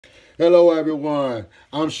Hello everyone,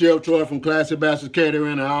 I'm Chef Troy from Classy Bastards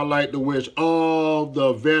Catering, and I'd like to wish all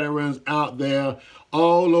the veterans out there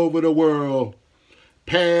all over the world,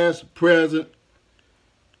 past, present,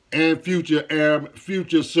 and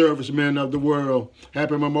future servicemen of the world,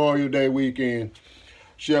 happy Memorial Day weekend.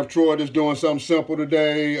 Chef Troy is doing something simple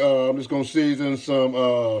today. I'm just going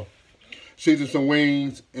to season some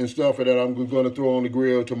wings and stuff that I'm going to throw on the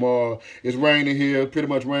grill tomorrow. It's raining here, pretty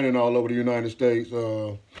much raining all over the United States.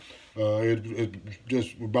 It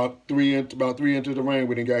just about 3 inches of rain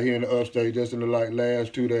we done got here in the upstate just in the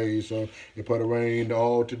last 2 days. So it put the rain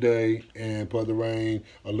all today and put the rain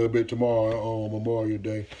a little bit tomorrow on Memorial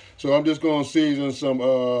Day. So I'm just gonna season some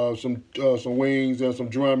wings and some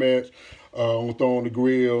drumettes. I'm gonna throw on the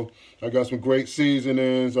grill. I got some great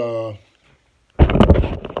seasonings. I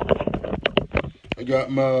got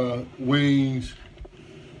my wings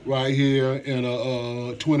right here in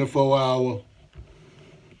a 24-hour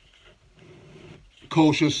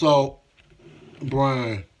kosher salt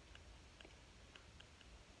brine.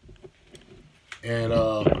 And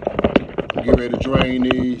I'm getting ready to drain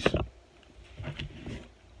these.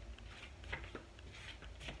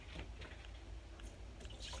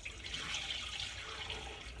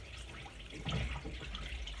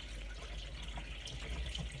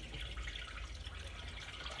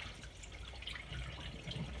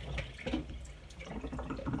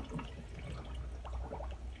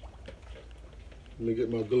 Let me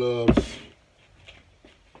get my gloves.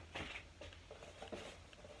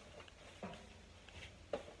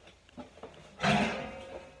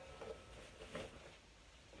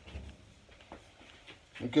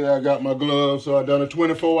 Okay, I got my gloves. So I done a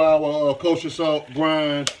 24-hour kosher salt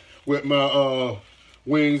brine with my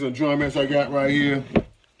wings and drumettes I got right here.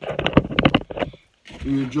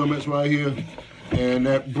 These drumettes right here. And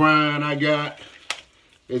that brine I got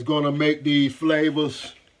is gonna make these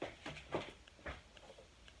flavors.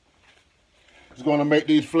 It's gonna make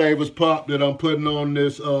these flavors pop that I'm putting on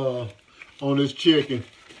this chicken,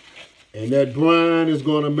 and that brine is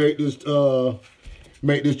gonna make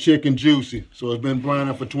this chicken juicy. So it's been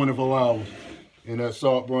brining for 24 hours in that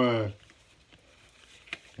salt brine.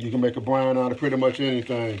 You can make a brine out of pretty much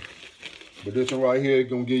anything, but this one right here is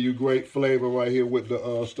gonna give you great flavor right here with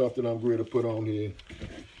the stuff that I'm going to put on here.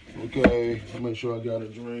 Okay, I'll make sure I got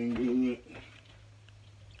it drained good.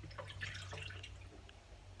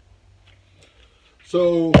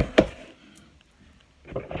 So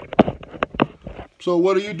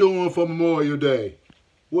what are you doing for Memorial Day?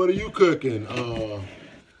 What are you cooking?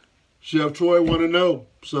 Chef Troy want to know.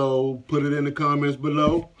 So put it in the comments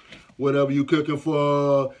below. Whatever you cooking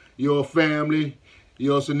for your family,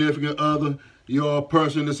 your significant other, your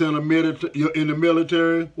person that's in the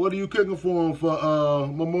military. What are you cooking for them for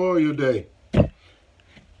Memorial Day?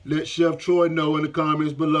 Let Chef Troy know in the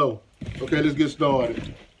comments below. Okay, let's get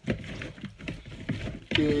started.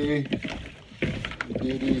 Okay,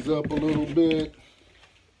 get these up a little bit.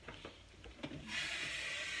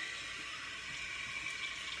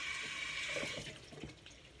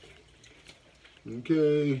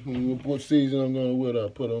 Okay, what season I'm gonna with? I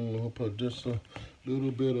put just a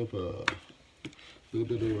little bit of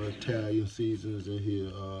Italian seasons in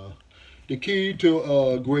here. The key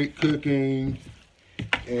to great cooking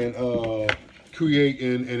and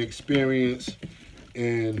creating an experience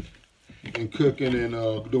and cooking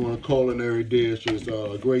and doing culinary dishes,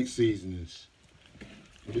 great seasonings.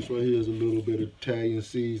 This right here is a little bit of Italian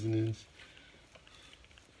seasonings.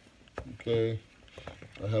 Okay,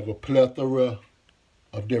 I have a plethora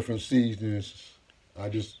of different seasonings. I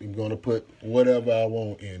just am gonna put whatever I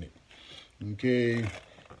want in it. Okay,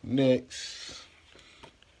 next,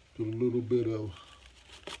 put a little bit of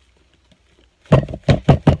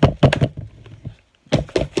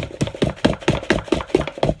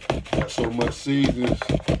so much seasons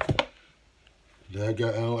that I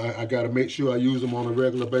got to make sure I use them on a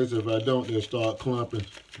regular basis. If I don't, they'll start clumping.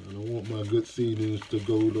 I don't want my good seasonings to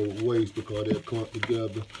go to waste because they'll clump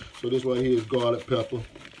together. So this right here is garlic pepper.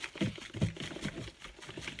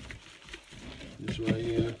 This right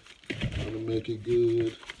here, I'm gonna make it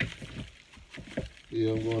good.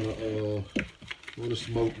 Yeah, I'm gonna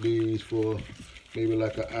smoke these for maybe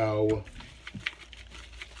like an hour.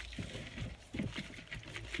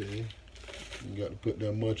 Okay. You got to put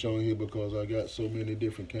that much on here because I got so many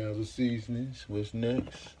different kinds of seasonings. What's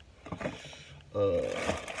next?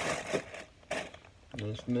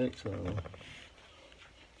 What's next?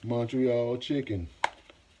 Montreal chicken.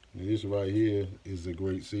 This right here is a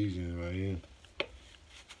great seasoning right here.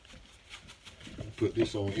 Put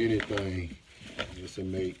this on anything. This will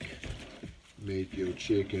make your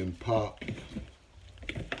chicken pop.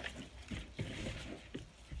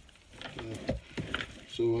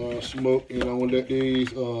 So smoke, and I'm gonna let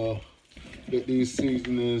these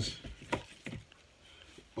seasonings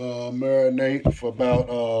marinate for about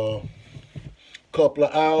a couple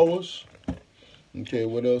of hours. Okay,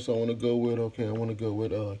 what else I want to go with? Okay, I want to go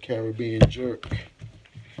with Caribbean jerk.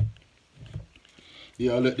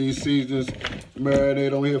 Yeah, I let these seasonings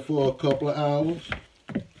marinate on here for a couple of hours,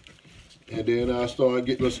 and then I start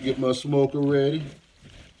get my smoker ready.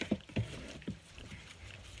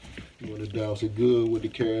 I want to douse it good with the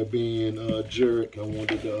Caribbean jerk. I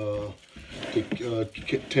wanted to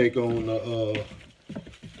take on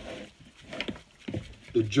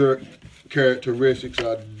the jerk characteristics.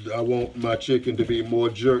 I want my chicken to be more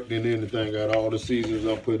jerk than anything out of all the seasons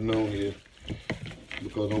I'm putting on here,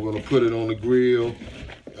 because I'm going to put it on the grill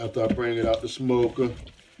after I bring it out the smoker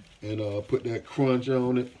and put that crunch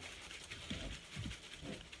on it.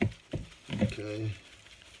 Okay.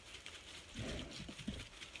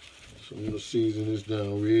 So I'm gonna season this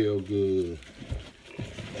down real good.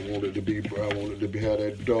 I want it to have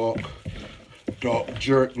that dark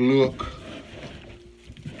jerk look.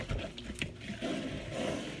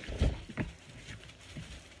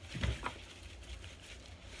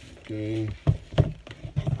 Okay.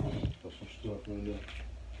 Put some stuff in the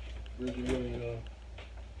refrigerator.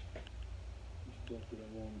 Stuff that I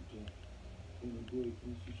want to integrate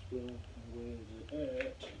with some stuff. Where is it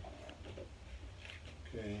at?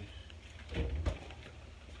 Okay.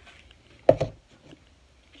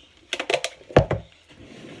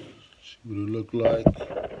 See what it look like.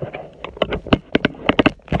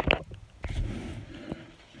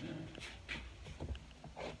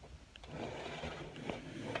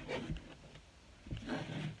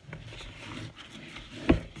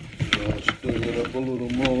 Stir it up a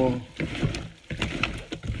little more.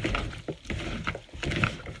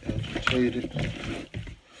 Agitate it.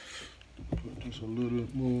 Put just a little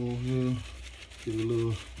more here. Get a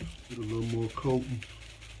little more coating.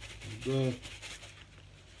 Like that.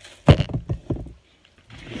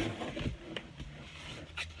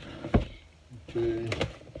 Okay.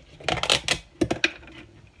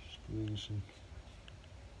 Squeeze some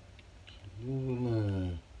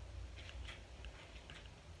lime.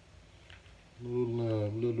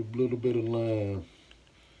 Little bit of lime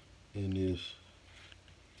in this.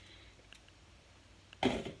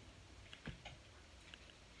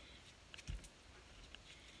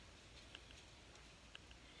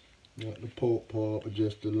 Not the pork part, but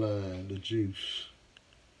just the lime, the juice.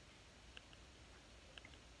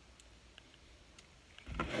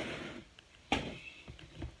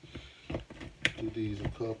 Do these a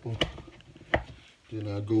couple. Then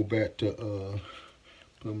I go back to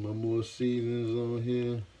put my more seasonings on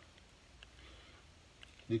here.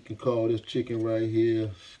 You can call this chicken right here.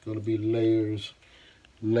 It's gonna be layers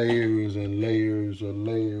and layers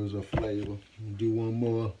of flavor. Do one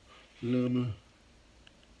more lime,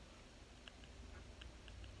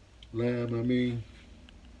 I mean.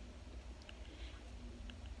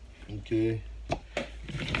 Okay.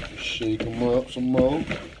 Shake them up some more.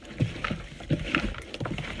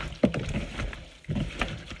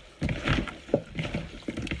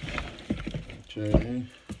 Okay.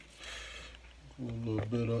 A little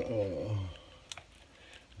bit of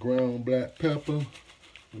ground black pepper. I'm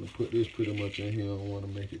gonna put this pretty much in here. I don't want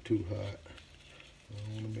to make it too hot. I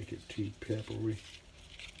don't want to make it too peppery.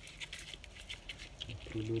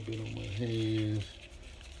 Put a little bit on my hands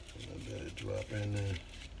and let it drop in there.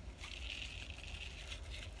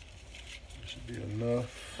 That should be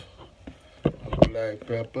enough black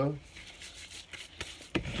pepper.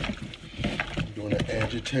 I'm going to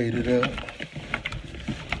agitate it up.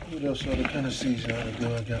 What else other kind of seasoning I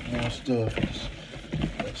got? I got more stuff.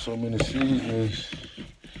 Got so many seasonings.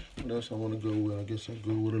 What else I want to go with? I guess I'll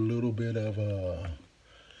go with a little bit of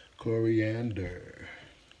coriander.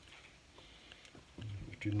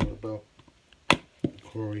 What you know about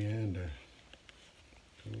coriander?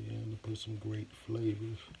 Coriander put some great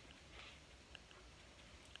flavors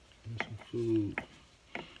in some food.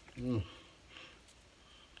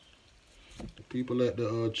 The people at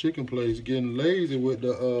the chicken place getting lazy with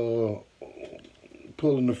the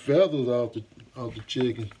pulling the feathers off the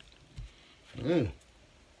chicken. Man.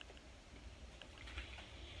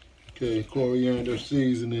 Okay, coriander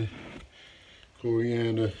seasoning.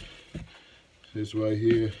 Coriander is right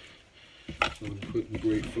here. So I'm putting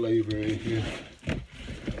great flavor in here.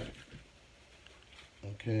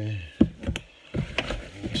 Okay.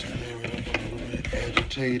 Stir it up a little bit,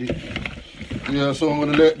 agitate it. Yeah, so I'm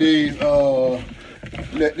gonna let these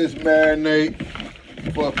let this marinate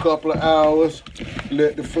for a couple of hours.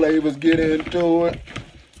 Let the flavors get into it.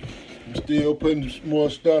 I'm still putting more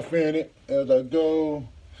stuff in it as I go.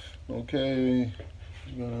 Okay,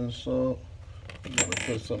 Gonna salt. I'm gonna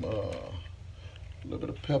put some a little bit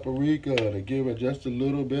of paprika to give it just a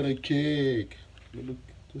little bit of kick.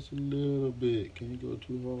 Just a little bit. Can't go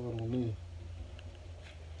too hard on this.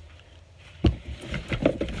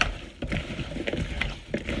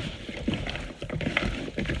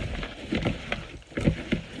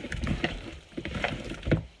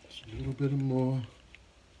 Just a little bit more.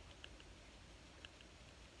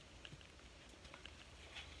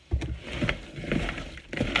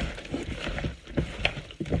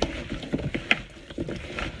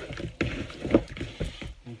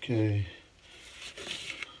 Okay.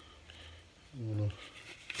 I'm gonna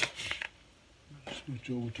switch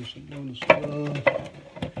over to some other stuff.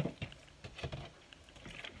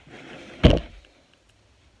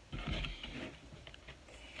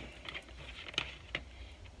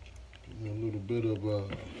 A little bit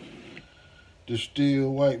of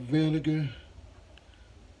distilled white vinegar.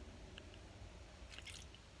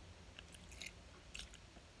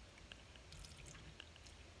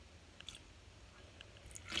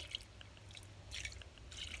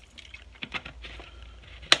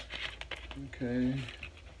 Okay.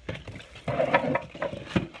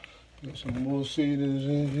 Got some more seasonings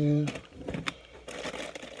in here.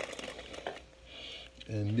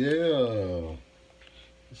 And yeah.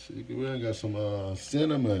 Let's see, we got some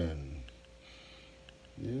cinnamon.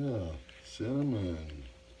 Yeah, cinnamon.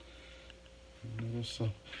 There's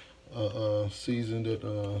some season that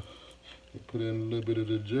they put in a little bit of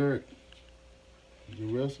the jerk. The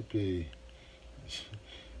recipe.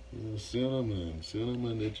 Yeah,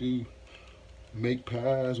 cinnamon that you make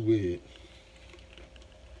pies with.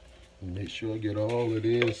 And make sure I get all of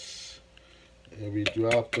this, every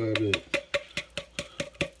drop of it.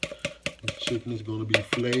 The chicken is gonna be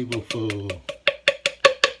flavorful.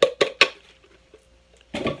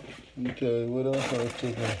 Okay, what else I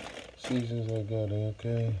taking? Seasons I got,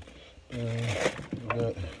 okay.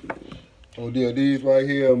 Oh yeah, these right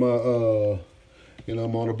here are my, you know,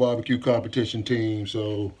 I'm on a barbecue competition team,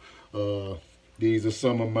 so these are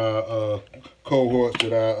some of my cohorts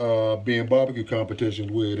that I be in barbecue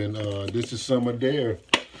competitions with, and this is some of their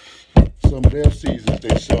seasons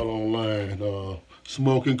they sell online.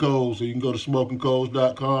 Smoking Coals, so you can go to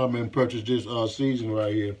smokingcoals.com and purchase this season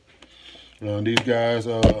right here. These guys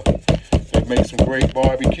they make some great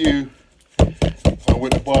barbecue. I'm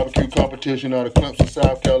with the barbecue competition out of Clemson,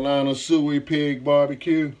 South Carolina, Suey Pig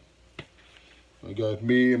Barbecue. I got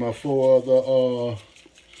me and my 4 other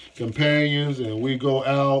companions, and we go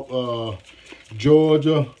out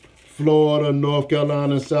Georgia, Florida, North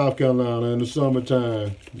Carolina, and South Carolina in the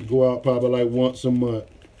summertime. We go out probably like once a month.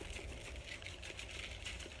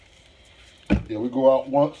 Yeah, we go out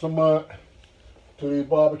once a month to these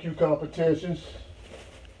barbecue competitions,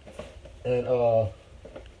 and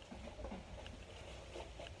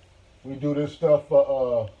we do this stuff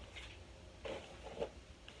for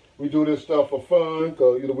fun,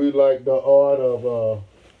 because, you know, we like the art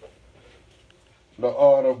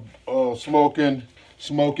of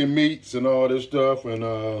smoking meats and all this stuff,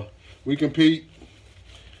 and we compete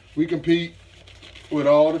with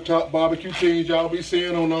all the top barbecue teams y'all be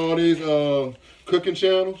seeing on all these cooking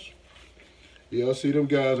channels. Yeah, I see them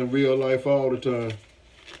guys in real life all the time.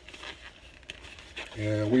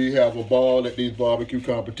 And we have a ball at these barbecue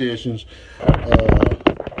competitions.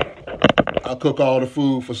 I cook all the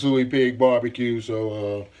food for Suey Pig Barbecue,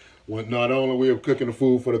 so when not only we're cooking the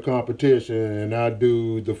food for the competition, and I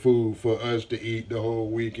do the food for us to eat the whole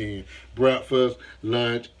weekend. Breakfast,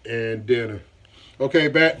 lunch, and dinner. Okay,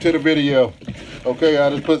 back to the video. Okay,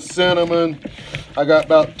 I just put cinnamon. I got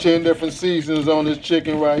about 10 different seasons on this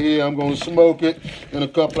chicken right here. I'm gonna smoke it in a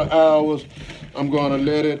couple of hours. I'm gonna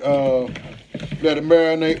let it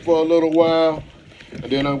marinate for a little while. And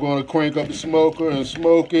then I'm gonna crank up the smoker and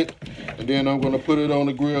smoke it. And then I'm gonna put it on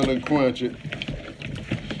the grill and crunch it.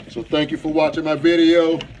 So thank you for watching my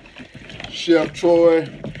video. Chef Troy,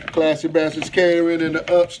 Classy Bastards Catering in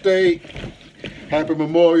the upstate. Happy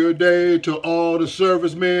Memorial Day to all the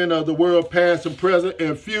servicemen of the world, past and present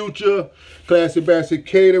and future. Classy Bastards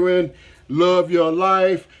Catering, love your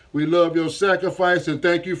life. We love your sacrifice, and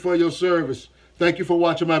thank you for your service. Thank you for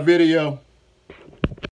watching my video.